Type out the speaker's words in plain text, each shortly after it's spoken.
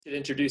Did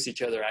introduce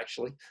each other,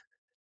 actually.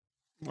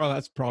 Well,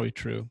 that's probably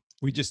true.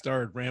 We just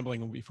started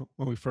rambling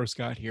when we first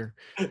got here.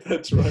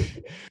 That's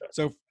right.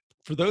 So,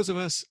 for those of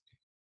us,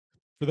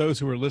 for those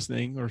who are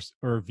listening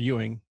or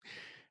viewing,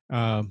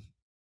 um,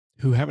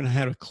 who haven't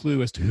had a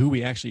clue as to who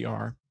we actually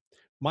are,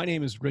 my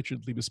name is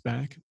Richard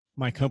Liebesbach.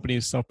 My company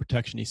is Self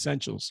Protection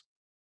Essentials,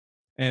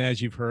 and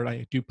as you've heard,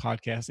 I do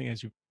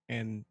podcasting.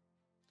 And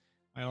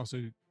I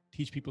also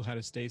teach people how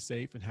to stay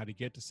safe and how to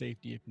get to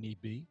safety if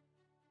need be,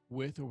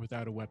 with or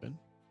without a weapon.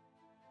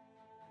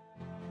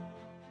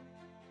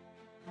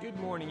 Good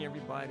morning,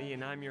 everybody,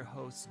 and I'm your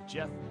host,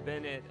 Jeff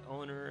Bennett,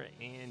 owner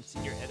and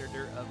senior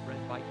editor of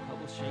Red Bike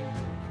Publishing,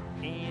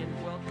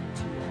 and welcome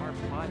to our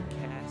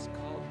podcast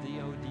called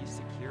DoD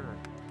Secure.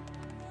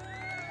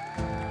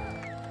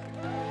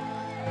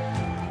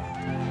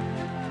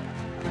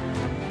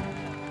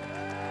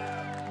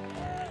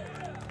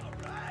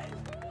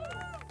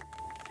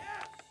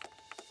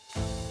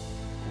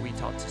 We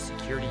talk to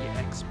security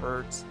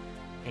experts.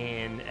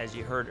 And as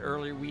you heard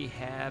earlier, we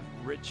have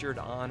Richard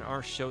on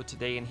our show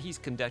today, and he's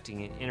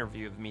conducting an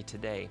interview of me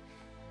today.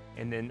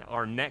 And then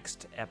our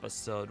next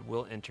episode,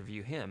 we'll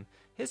interview him.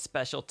 His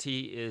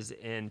specialty is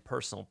in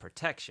personal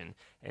protection.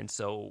 And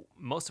so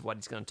most of what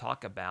he's going to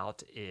talk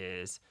about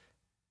is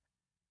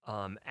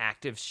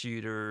active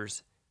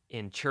shooters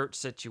in church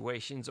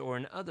situations or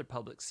in other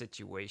public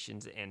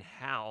situations and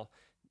how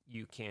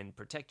you can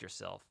protect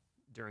yourself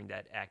during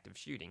that active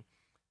shooting.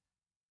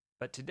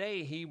 But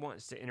today he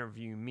wants to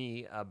interview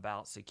me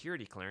about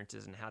security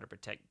clearances and how to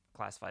protect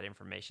classified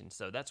information.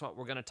 So that's what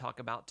we're going to talk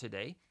about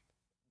today.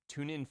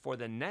 Tune in for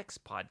the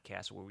next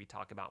podcast where we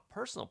talk about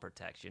personal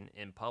protection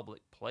in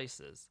public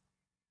places.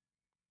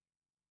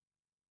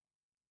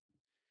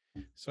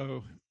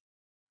 So,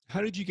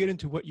 how did you get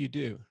into what you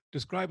do?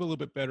 Describe a little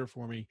bit better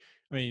for me.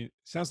 I mean, it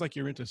sounds like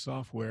you're into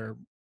software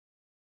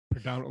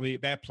predominantly,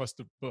 that plus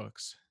the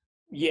books.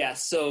 Yeah.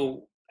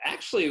 So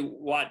actually,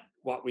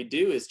 what we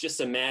do is just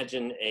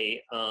imagine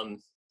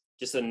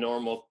just a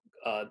normal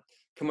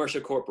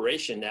commercial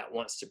corporation that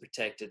wants to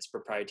protect its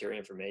proprietary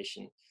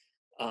information.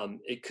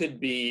 It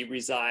could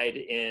reside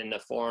in a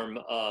form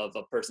of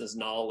a person's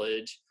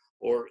knowledge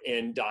or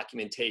in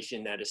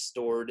documentation that is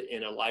stored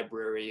in a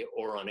library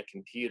or on a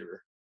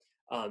computer.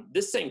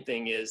 This same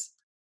thing is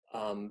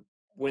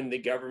when the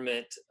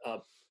government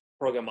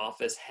program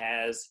office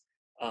has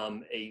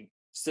a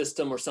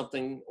system or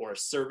something or a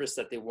service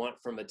that they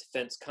want from a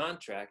defense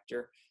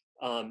contractor,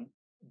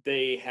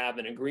 they have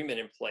an agreement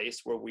in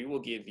place where we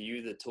will give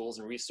you the tools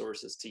and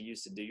resources to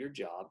use to do your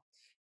job.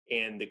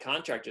 And the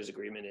contractor's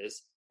agreement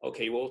is,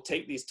 okay, we'll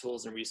take these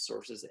tools and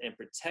resources and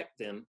protect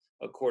them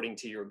according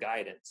to your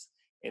guidance.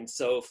 And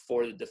so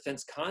for the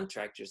defense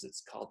contractors,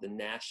 it's called the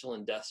National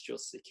Industrial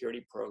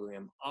Security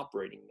Program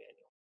Operating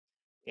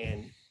Manual.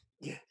 And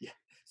yeah.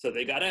 So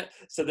they've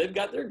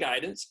got their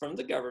guidance from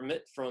the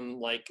government,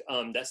 from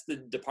that's the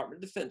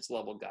Department of Defense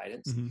level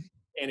guidance. Mm-hmm.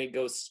 And it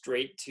goes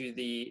straight to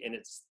and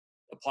it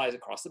applies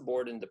across the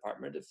board in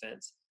Department of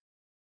Defense.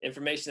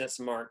 Information that's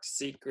marked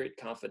secret,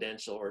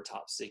 confidential, or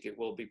top secret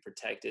will be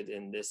protected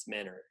in this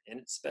manner, and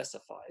it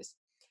specifies.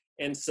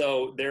 And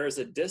so there is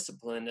a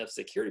discipline of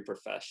security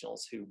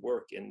professionals who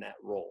work in that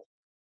role.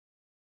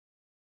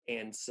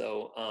 And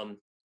so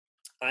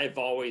I've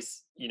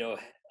always,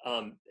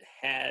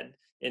 had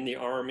in the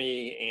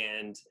Army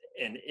and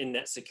in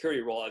that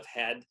security role, I've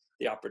had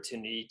the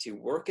opportunity to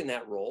work in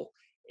that role.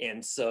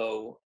 And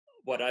so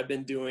what I've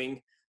been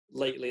doing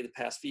lately, the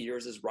past few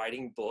years, is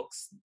writing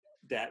books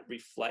that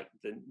reflect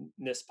the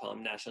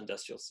NISPOM, National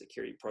Industrial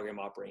Security Program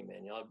Operating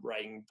Manual. I'm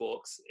writing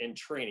books and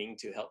training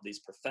to help these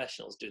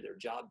professionals do their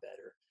job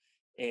better.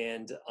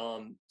 And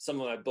some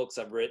of my books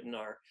I've written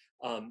are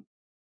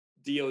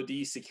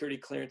DoD Security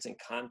Clearance and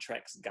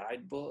Contracts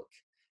Guidebook,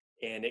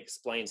 and it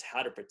explains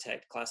how to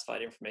protect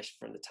classified information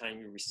from the time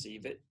you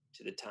receive it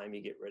to the time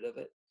you get rid of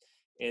it.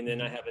 And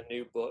then I have a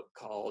new book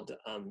called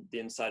The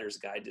Insider's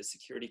Guide to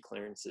Security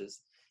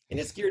Clearances, and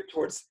it's geared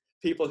towards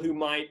people who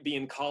might be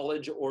in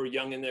college or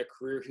young in their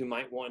career who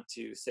might want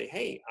to say,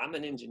 hey, I'm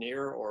an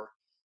engineer, or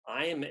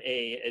I am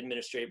a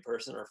administrative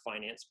person or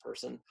finance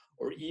person,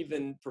 or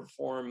even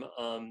perform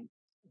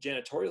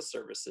janitorial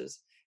services,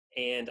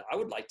 and I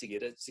would like to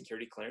get a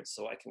security clearance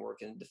so I can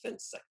work in the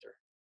defense sector.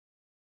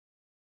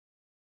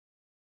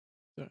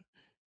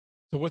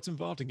 So what's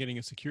involved in getting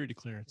a security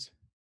clearance?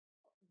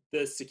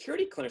 The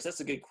security clearance,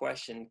 that's a good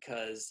question,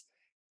 because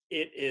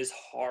it is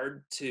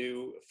hard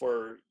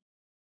for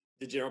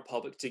the general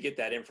public to get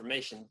that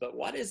information. But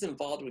what is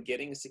involved with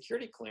getting a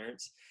security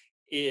clearance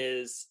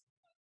is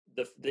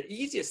the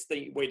easiest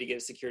way to get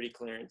a security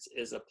clearance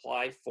is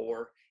apply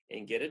for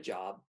and get a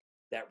job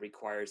that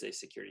requires a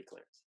security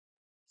clearance.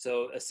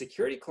 So a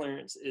security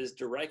clearance is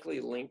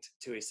directly linked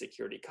to a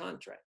security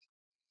contract.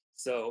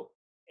 So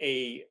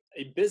a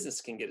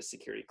business can get a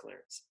security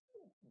clearance.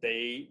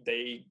 They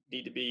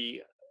need to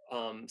be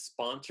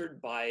sponsored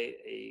by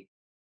a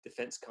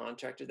defense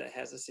contractor that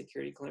has a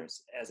security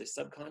clearance as a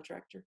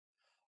subcontractor,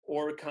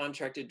 or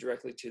contracted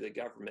directly to the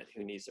government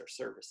who needs their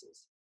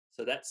services.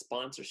 So that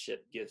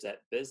sponsorship gives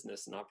that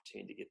business an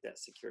opportunity to get that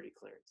security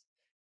clearance.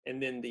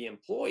 And then the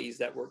employees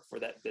that work for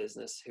that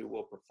business who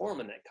will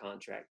perform in that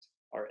contract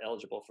are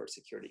eligible for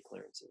security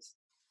clearances.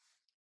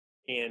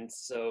 And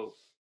so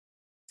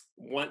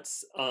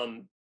once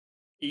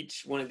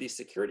each one of these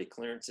security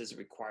clearances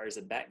requires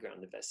a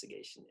background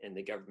investigation, and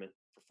the government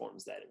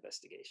performs that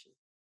investigation.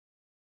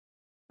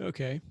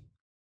 Okay.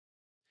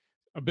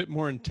 A bit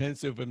more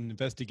intensive of an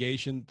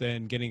investigation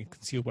than getting a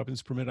concealed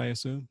weapons permit, I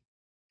assume.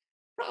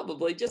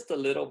 Probably just a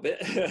little bit.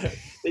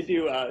 They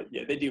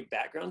do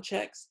background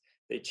checks.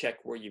 They check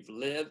where you've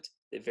lived.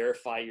 They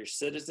verify your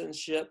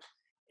citizenship,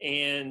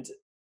 and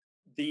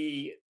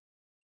we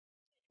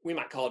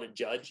might call it a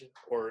judge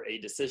or a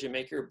decision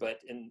maker, but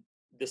in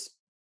this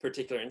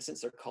particular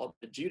instance, they're called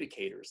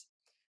adjudicators.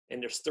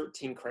 And there's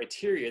 13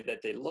 criteria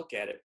that they look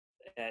at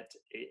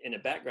in a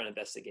background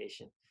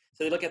investigation.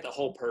 So they look at the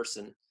whole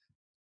person,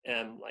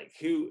 and like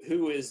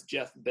who is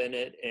Jeff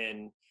Bennett,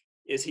 and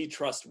is he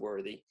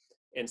trustworthy?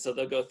 And so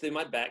they'll go through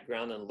my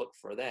background and look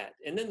for that.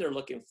 And then they're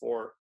looking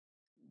for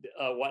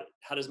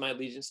how does my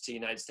allegiance to the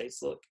United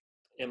States look?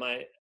 Am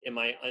I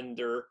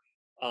under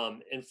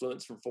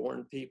influence from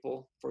foreign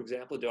people, for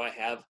example? Do I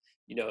have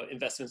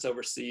investments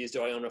overseas?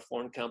 Do I own a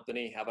foreign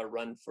company? Have I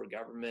run for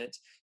government?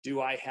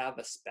 Do I have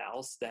a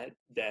spouse that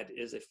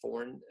is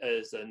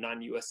a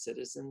non-U.S.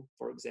 citizen,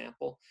 for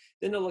example?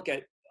 Then they'll look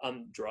at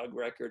drug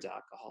records,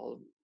 alcohol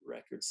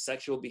records,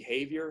 sexual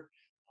behavior,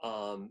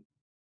 and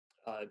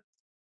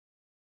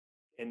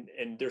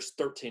there's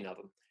 13 of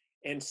them.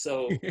 And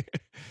so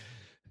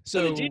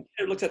so the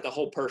adjudicator looks at the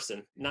whole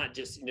person, not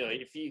just,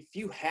 if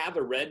you have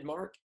a red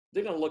mark,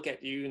 they're going to look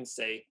at you and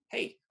say,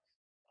 hey,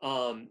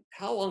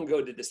 how long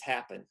ago did this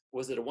happen?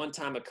 Was it a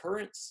one-time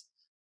occurrence?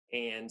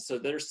 And so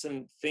there's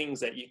some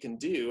things that you can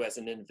do as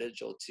an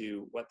individual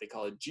to what they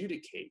call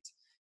adjudicate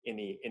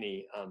any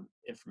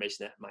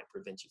information that might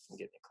prevent you from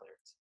getting a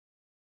clearance.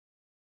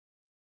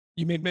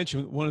 You made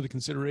mention one of the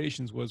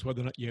considerations was whether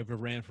or not you ever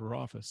ran for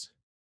office.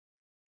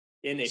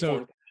 In a foreign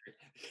country.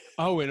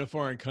 Oh, in a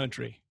foreign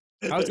country.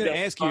 I was going to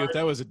ask you if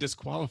that was a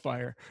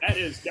disqualifier. That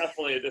is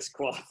definitely a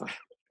disqualifier.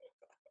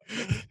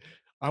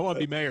 I want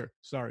to be mayor.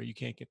 Sorry, you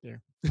can't get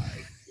there.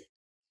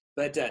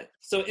 But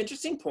so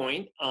interesting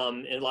point.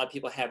 And a lot of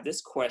people have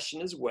this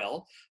question as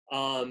well.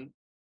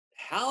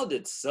 How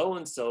did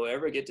so-and-so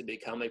ever get to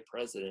become a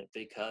president?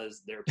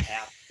 Because their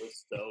path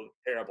was so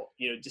terrible.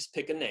 Just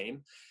pick a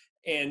name.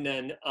 And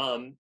then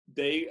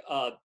the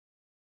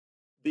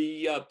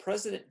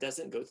president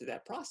doesn't go through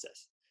that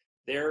process.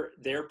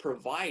 They're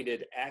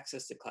provided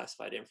access to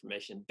classified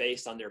information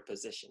based on their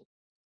position.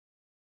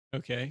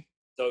 Okay.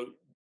 So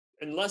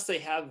unless they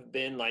have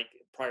been like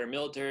prior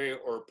military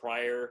or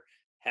prior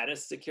had a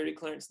security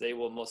clearance, they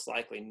will most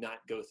likely not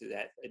go through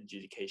that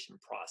adjudication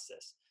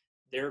process.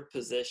 Their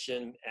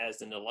position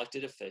as an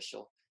elected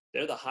official,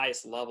 they're the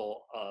highest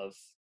level of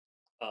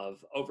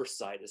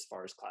oversight as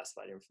far as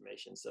classified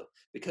information. So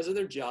because of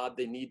their job,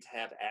 they need to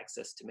have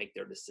access to make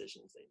their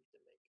decisions they need to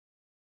make.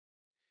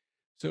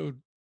 So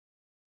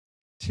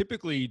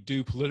typically,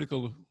 do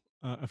political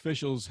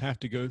officials have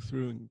to go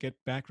through and get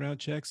background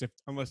checks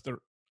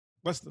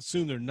let's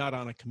assume they're not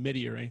on a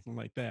committee or anything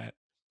like that?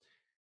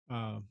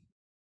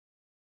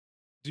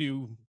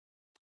 Do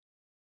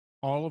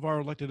all of our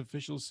elected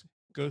officials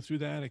go through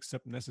that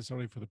except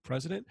necessarily for the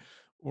president?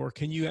 Or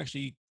can you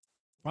actually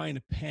find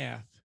a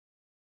path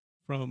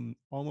from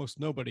almost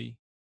nobody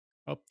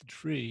up the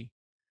tree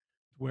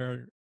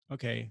where,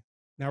 okay,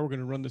 now we're going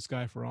to run this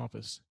guy for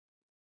office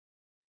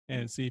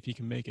and see if he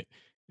can make it?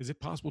 Is it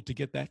possible to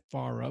get that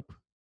far up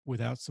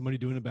without somebody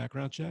doing a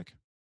background check?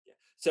 Yeah.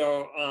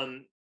 So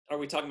are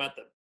we talking about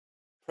the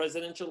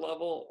presidential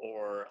level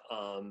or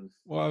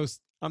well,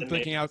 I'm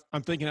thinking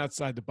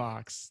outside the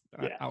box.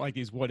 Yeah. I like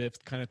these what if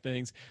kind of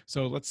things.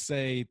 So let's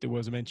say there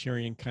was a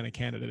Manchurian kind of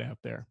candidate out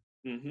there.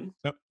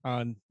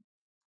 Mm-hmm.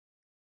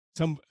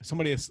 So,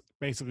 somebody is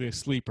basically a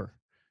sleeper.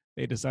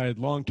 They decided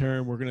long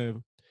term, we're going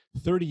to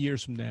 30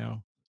 years from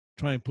now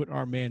try and put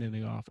our man in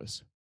the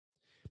office,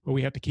 but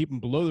we have to keep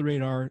him below the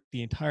radar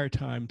the entire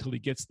time until he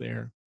gets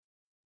there.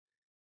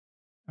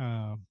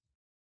 Can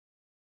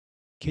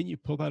you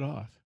pull that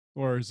off?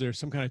 Or is there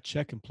some kind of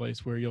check in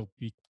place where you'll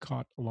be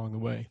caught along the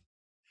way?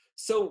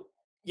 So,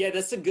 yeah,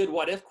 that's a good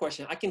what if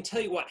question. I can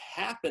tell you what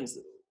happens.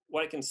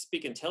 What I can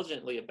speak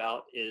intelligently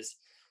about is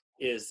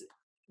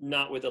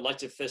not with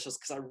elected officials,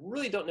 because I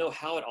really don't know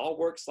how it all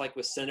works, like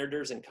with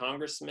senators and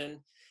congressmen.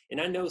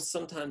 And I know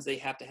sometimes they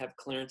have to have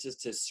clearances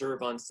to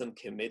serve on some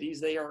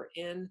committees they are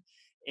in.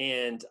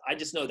 And I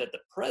just know that the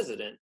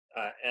president,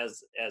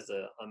 as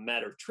a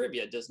matter of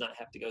trivia, does not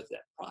have to go through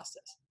that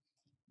process.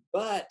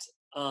 But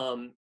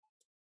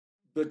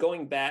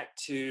going back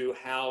to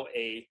how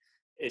a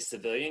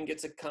civilian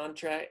gets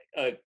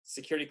a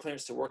security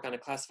clearance to work on a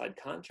classified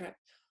contract,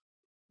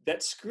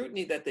 that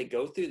scrutiny that they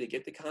go through to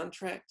get the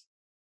contract,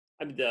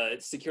 the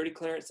security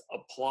clearance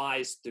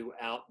applies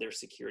throughout their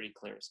security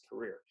clearance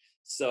career.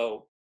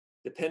 So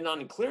depending on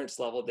the clearance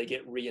level, they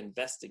get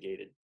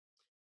reinvestigated.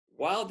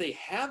 while they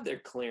have their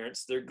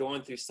clearance, they're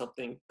going through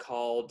something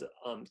called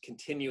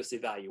continuous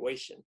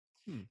evaluation.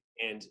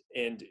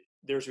 And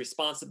there's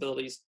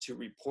responsibilities to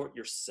report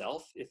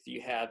yourself if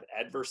you have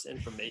adverse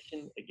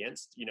information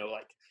against,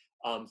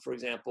 for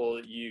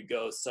example, you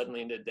go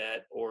suddenly into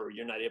debt, or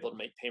you're not able to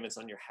make payments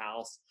on your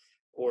house,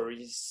 or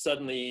you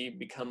suddenly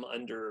become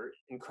under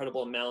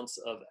incredible amounts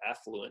of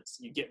affluence,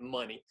 you get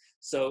money.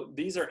 So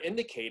these are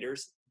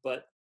indicators,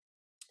 but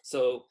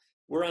so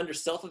we're under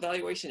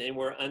self-evaluation, and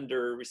we're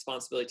under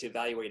responsibility to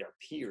evaluate our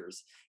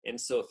peers. And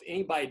so if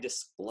anybody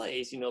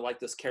displays, like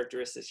those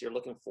characteristics you're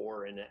looking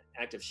for in an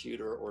active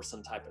shooter or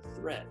some type of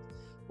threat,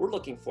 we're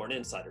looking for an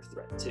insider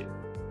threat too.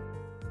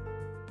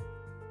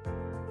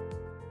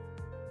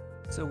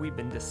 So we've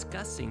been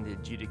discussing the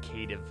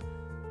adjudicative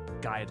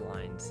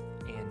guidelines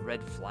and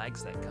red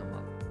flags that come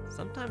up.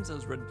 Sometimes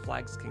those red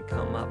flags can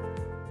come up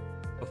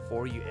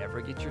before you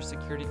ever get your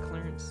security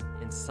clearance,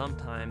 and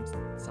sometimes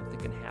something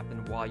can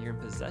happen while you're in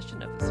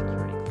possession of the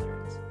security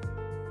clearance.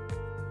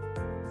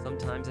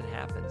 Sometimes it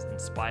happens in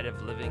spite of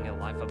living a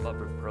life above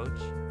reproach.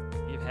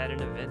 You've had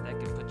an event that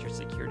could put your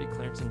security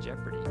clearance in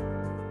jeopardy.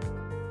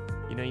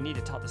 You need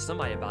to talk to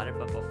somebody about it,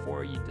 but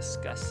before you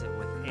discuss it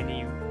with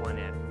anyone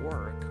at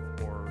work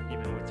or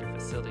even with your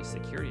facility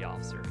security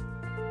officer,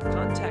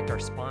 contact our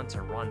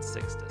sponsor, Ron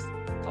Sixtus.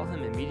 Call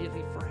him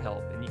immediately for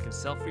help, and you can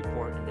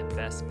self-report in the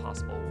best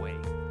possible way.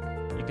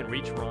 You can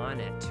reach Ron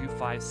at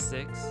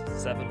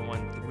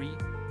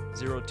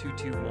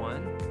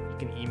 256-713-0221. You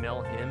can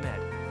email him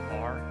at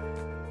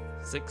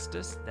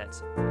rsixtus,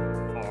 that's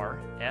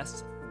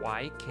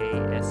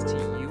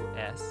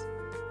RSYKSTUS,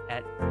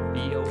 at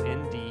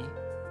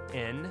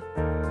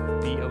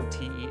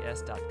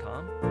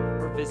bondnbotes.com,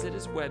 or visit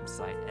his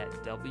website at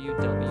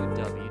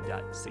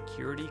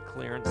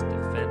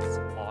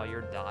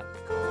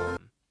www.securityclearancedefenselawyer.com.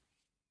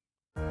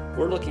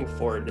 We're looking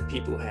forward to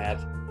people who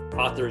have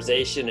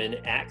authorization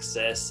and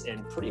access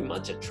and pretty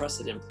much a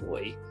trusted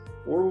employee.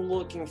 We're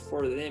looking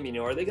for them,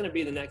 are they going to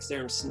be the next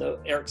Eric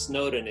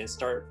Snowden and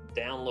start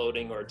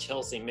downloading, or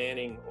Chelsea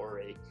Manning or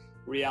a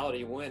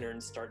reality winner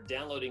and start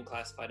downloading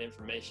classified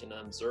information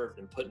unobserved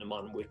and putting them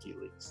on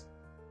WikiLeaks?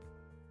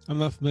 I'm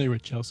not familiar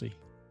with Chelsea.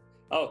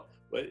 Oh,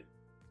 but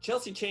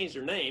Chelsea changed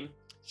her name.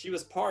 She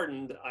was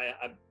pardoned.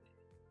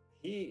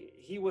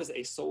 He was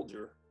a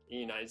soldier in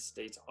the United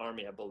States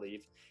Army, I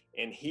believe,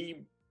 and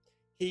he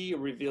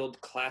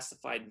revealed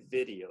classified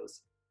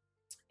videos,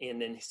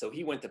 and then so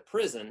he went to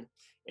prison,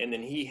 and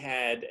then he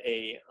had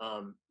a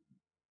I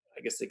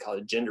guess they call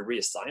it gender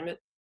reassignment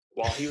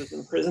while he was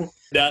in prison.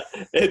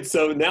 And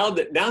so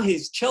now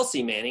he's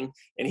Chelsea Manning,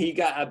 and he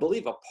got, I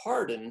believe, a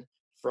pardon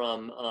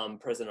from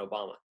President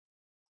Obama.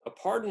 A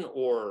pardon,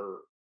 or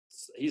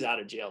he's out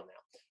of jail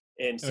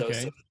now. And so,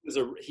 okay.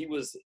 so he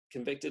was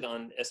convicted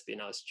on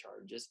espionage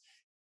charges.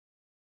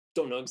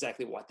 Don't know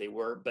exactly what they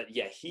were, but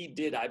yeah, he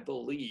did, I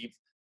believe,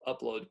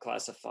 upload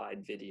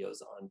classified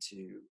videos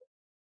onto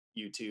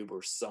YouTube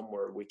or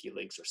somewhere,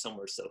 WikiLeaks or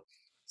somewhere, so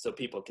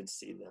people could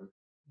see them.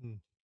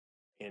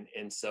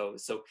 And so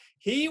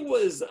he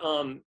was,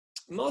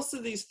 most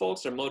of these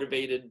folks are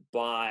motivated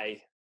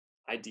by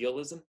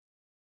idealism,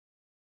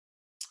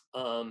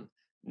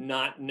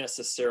 not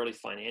necessarily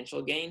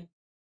financial gain.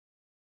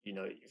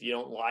 If you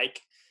don't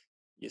like,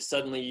 you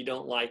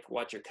don't like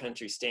what your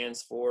country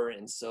stands for,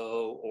 and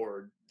so,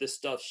 or this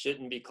stuff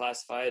shouldn't be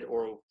classified,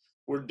 or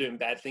we're doing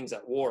bad things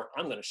at war,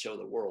 I'm going to show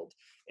the world.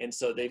 And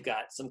so they've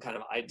got some kind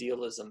of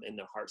idealism in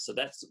their heart. So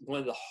that's one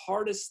of the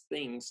hardest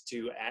things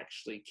to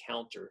actually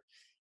counter,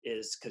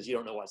 is because you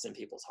don't know what's in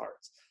people's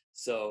hearts.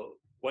 So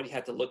what you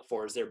have to look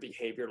for is their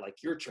behavior,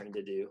 like you're trained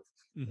to do,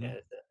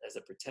 as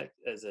a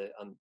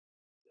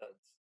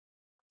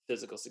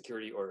physical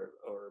security or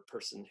a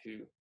person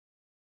who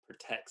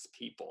protects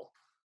people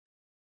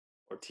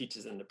or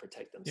teaches them to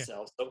protect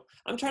themselves. Yeah. So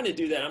I'm trying to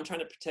do that. I'm trying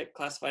to protect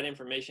classified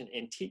information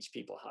and teach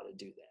people how to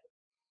do that.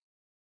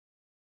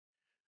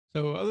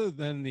 So other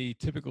than the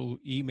typical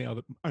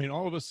email,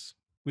 all of us,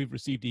 we've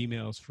received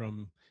emails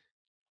from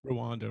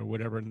Rwanda or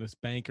whatever, in this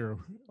banker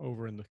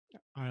over in the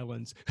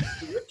islands.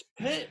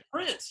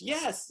 Prince,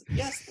 yes,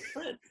 the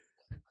Prince.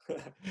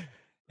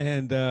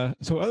 And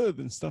so other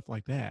than stuff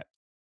like that,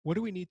 what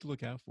do we need to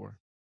look out for?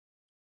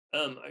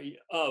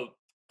 Oh,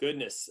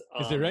 goodness.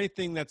 Is there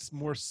anything that's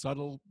more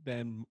subtle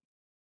than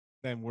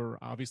we're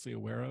obviously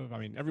aware of?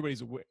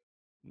 Everybody's aware.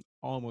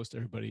 Almost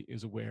everybody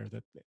is aware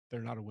that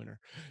they're not a winner.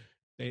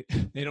 They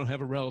don't have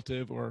a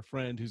relative or a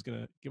friend who's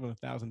going to give them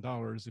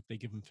 $1,000 if they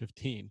give them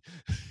 15.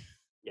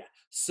 Yeah.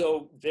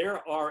 So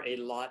there are a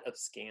lot of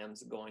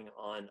scams going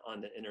on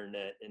the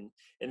internet, and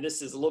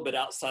this is a little bit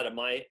outside of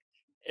my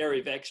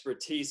area of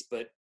expertise,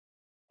 but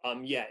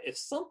if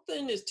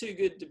something is too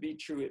good to be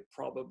true, it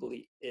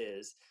probably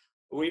is.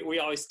 We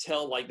always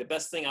tell, like, the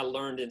best thing I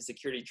learned in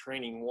security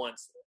training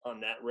once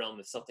on that realm,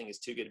 if something is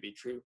too good to be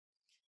true,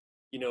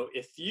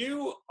 if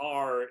you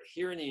are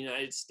here in the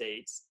United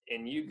States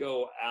and you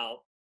go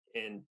out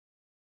and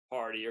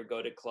party or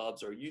go to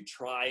clubs, or you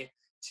try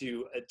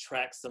to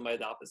attract somebody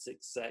of the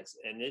opposite sex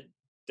and it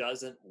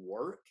doesn't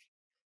work,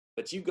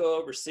 But you go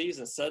overseas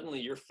and suddenly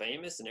you're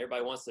famous and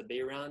everybody wants to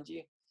be around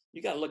you.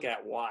 You got to look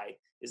at why.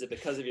 Is it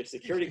because of your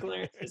security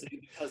clearance? Is it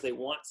because they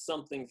want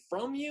something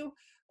from you?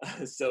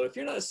 So if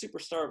you're not a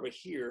superstar over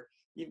here,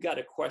 you've got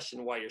to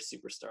question why you're a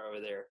superstar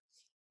over there.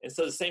 And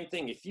so the same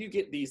thing, if you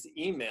get these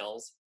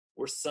emails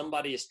where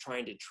somebody is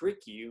trying to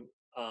trick you,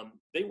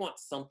 they want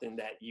something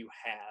that you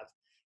have.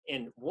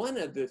 And one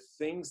of the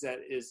things that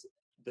is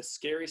the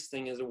scariest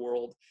thing in the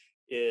world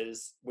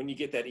is when you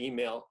get that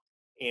email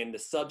and the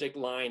subject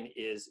line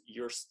is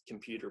your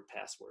computer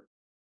password.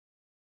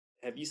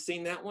 Have you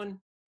seen that one?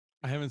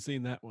 I haven't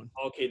seen that one.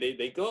 Okay,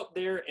 they go up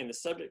there and the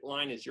subject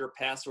line is your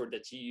password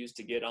that you use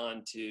to get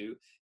on to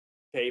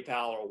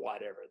PayPal or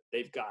whatever.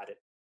 They've got it.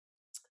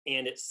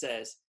 And it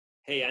says,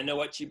 hey, I know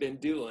what you've been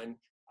doing.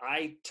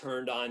 I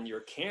turned on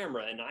your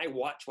camera and I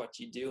watch what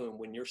you're doing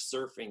when you're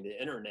surfing the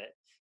internet.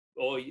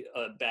 Oh,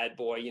 bad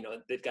boy, you know,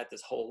 they've got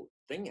this whole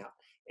thing out.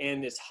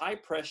 And it's high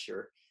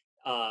pressure,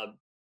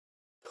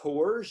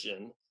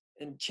 coercion,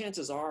 and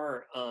chances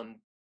are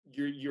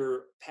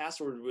your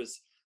password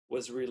was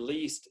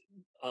released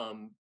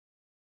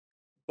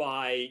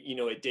by, you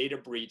know, a data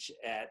breach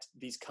at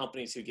these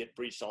companies who get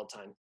breached all the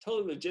time.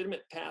 Totally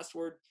legitimate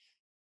password.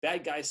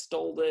 Bad guys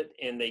stole it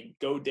and they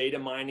go data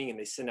mining and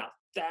they send out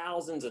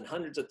thousands and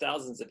hundreds of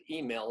thousands of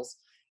emails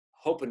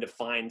hoping to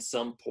find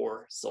some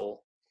poor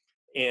soul.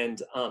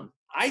 And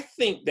I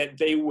think that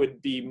they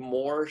would be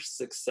more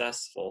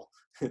successful.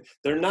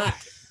 They're not,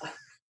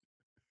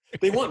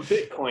 they want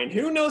Bitcoin.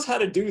 Who knows how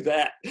to do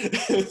that?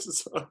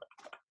 So,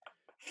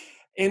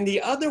 and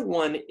the other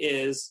one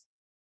is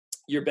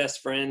your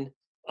best friend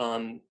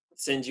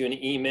sends you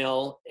an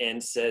email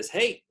and says,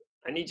 hey,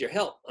 I need your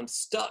help. I'm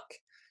stuck.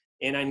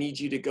 And I need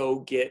you to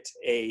go get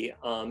a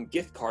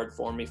gift card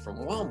for me from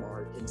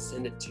Walmart and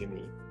send it to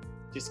me.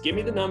 Just give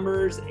me the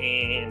numbers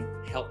and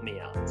help me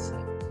out.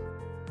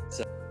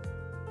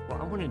 Well,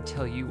 I want to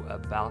tell you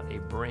about a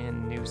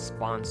brand new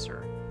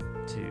sponsor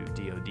to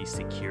DoD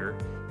Secure,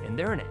 and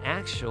they're an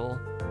actual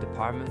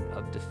Department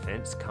of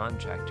Defense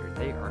contractor.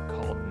 They are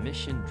called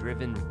Mission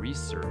Driven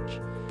Research,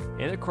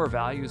 and their core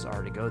values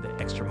are to go the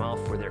extra mile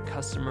for their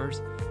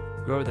customers,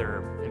 grow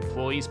their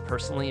employees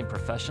personally and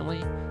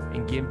professionally,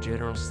 and give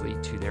generously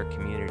to their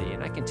community.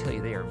 And I can tell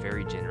you they are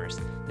very generous.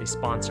 They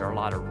sponsor a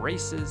lot of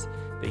races,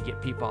 they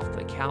get people off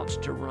the couch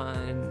to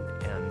run,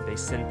 and they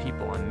send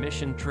people on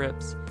mission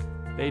trips.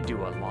 They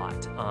do a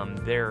lot.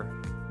 Their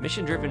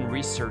Mission Driven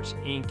Research,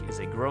 Inc. is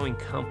a growing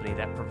company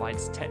that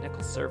provides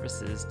technical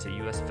services to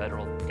U.S.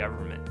 federal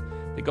government.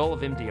 The goal of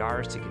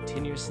MDR is to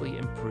continuously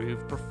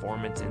improve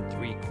performance in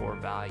 3 core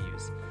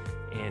values.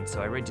 And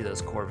so I read you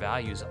those core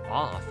values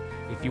off.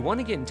 If you want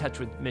to get in touch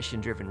with Mission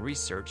Driven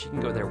Research, you can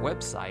go to their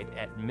website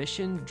at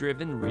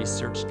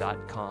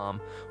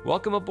missiondrivenresearch.com.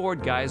 Welcome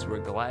aboard, guys. We're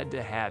glad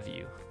to have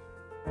you.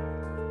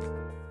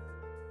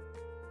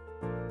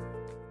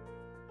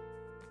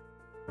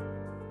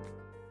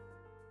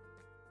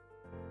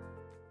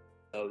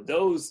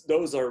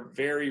 Those are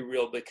very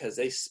real because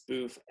they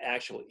spoof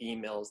actual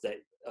emails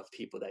of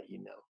people that you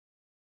know.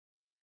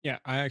 Yeah,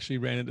 I actually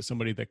ran into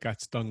somebody that got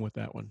stung with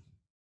that one.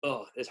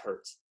 Oh, it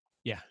hurts.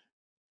 Yeah.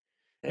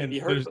 And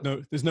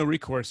there's no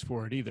recourse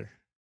for it either.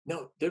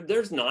 No,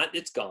 there's not.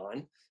 It's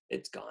gone.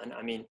 It's gone.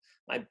 I mean,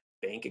 my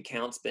bank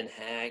account's been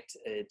hacked.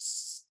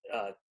 It's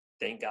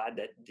thank God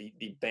that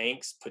the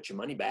banks put your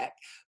money back.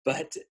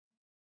 But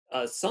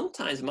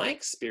sometimes my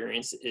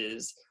experience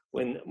is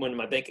when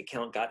my bank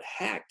account got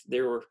hacked,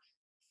 they were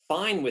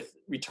fine with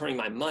returning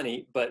my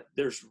money, but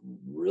there's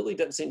really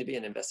doesn't seem to be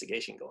an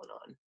investigation going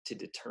on to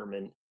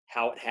determine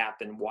how it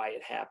happened, why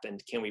it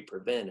happened, can we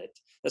prevent it?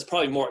 That's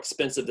probably more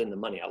expensive than the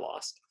money I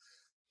lost.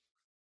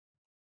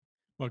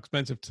 Well,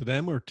 expensive to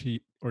them or to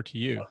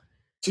you?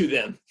 To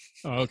them.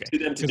 Oh, okay. To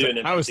them to do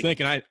it. I was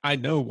thinking, I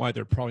know why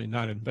they're probably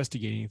not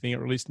investigating anything,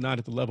 or at least not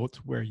at the level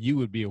to where you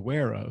would be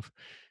aware of.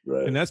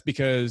 Right. And that's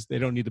because they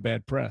don't need the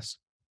bad press.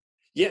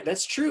 Yeah,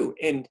 that's true.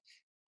 And,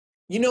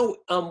 you know,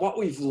 what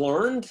we've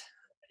learned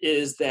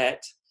is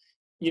that,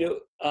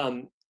 you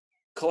know,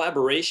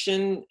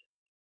 collaboration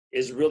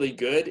is really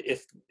good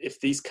if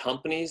these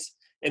companies,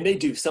 and they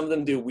do, some of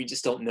them do, we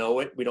just don't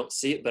know it, we don't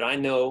see it, but I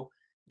know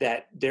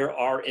that there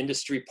are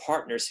industry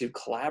partners who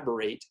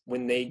collaborate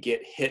when they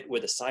get hit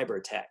with a cyber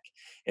attack,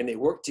 and they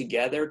work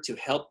together to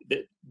help.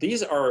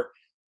 These are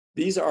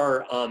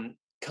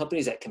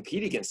companies that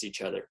compete against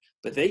each other,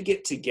 but they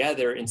get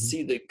together and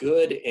see the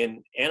good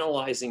in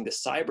analyzing the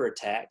cyber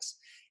attacks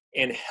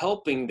and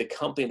helping the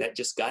company that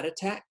just got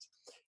attacked.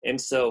 And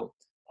so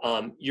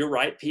you're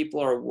right, people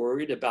are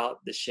worried about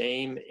the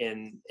shame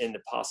and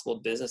the possible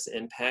business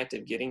impact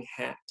of getting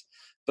hacked,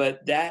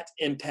 but that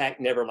impact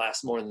never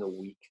lasts more than a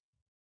week.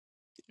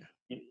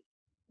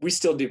 We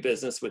still do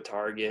business with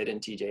Target and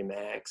TJ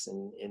Maxx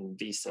and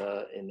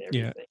Visa and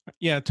everything.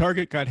 Yeah,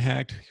 Target got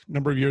hacked a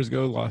number of years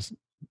ago, lost,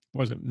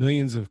 was it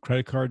millions of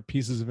credit card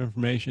pieces of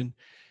information?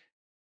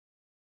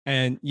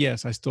 And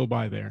yes, I still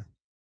buy there.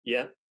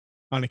 Yeah.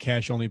 On a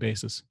cash only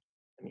basis.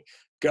 I mean,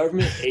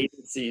 government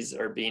agencies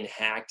are being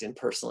hacked and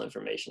personal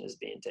information is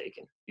being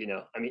taken.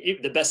 I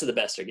mean, the best of the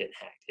best are getting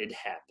hacked. It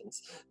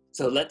happens.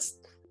 So let's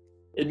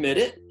admit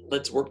it.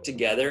 Let's work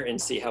together and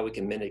see how we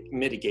can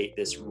mitigate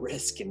this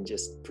risk and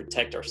just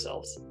protect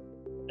ourselves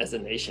as a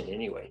nation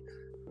anyway.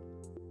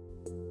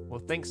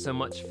 Well, thanks so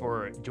much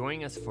for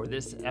joining us for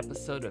this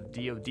episode of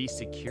DoD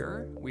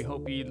Secure. We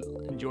hope you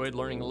enjoyed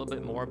learning a little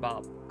bit more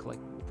about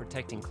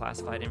protecting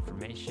classified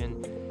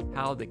information,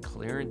 how the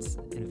clearance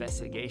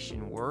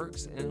investigation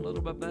works, and a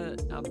little bit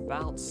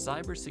about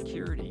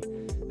cybersecurity.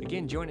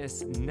 Again, join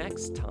us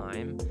next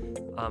time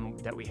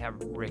that we have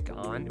Rick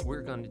on.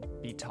 We're going to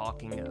be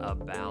talking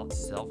about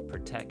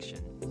self-protection.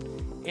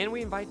 And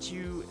we invite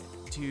you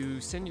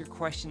to send your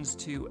questions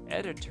to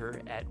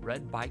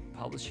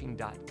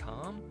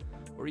editor@redbikepublishing.com,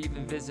 or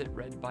even visit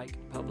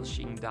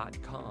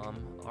redbikepublishing.com,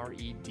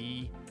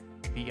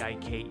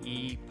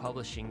 REDBIKE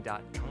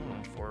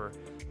publishing.com, for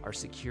our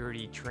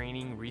security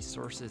training,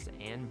 resources,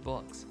 and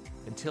books.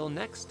 Until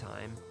next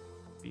time,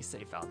 be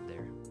safe out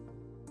there.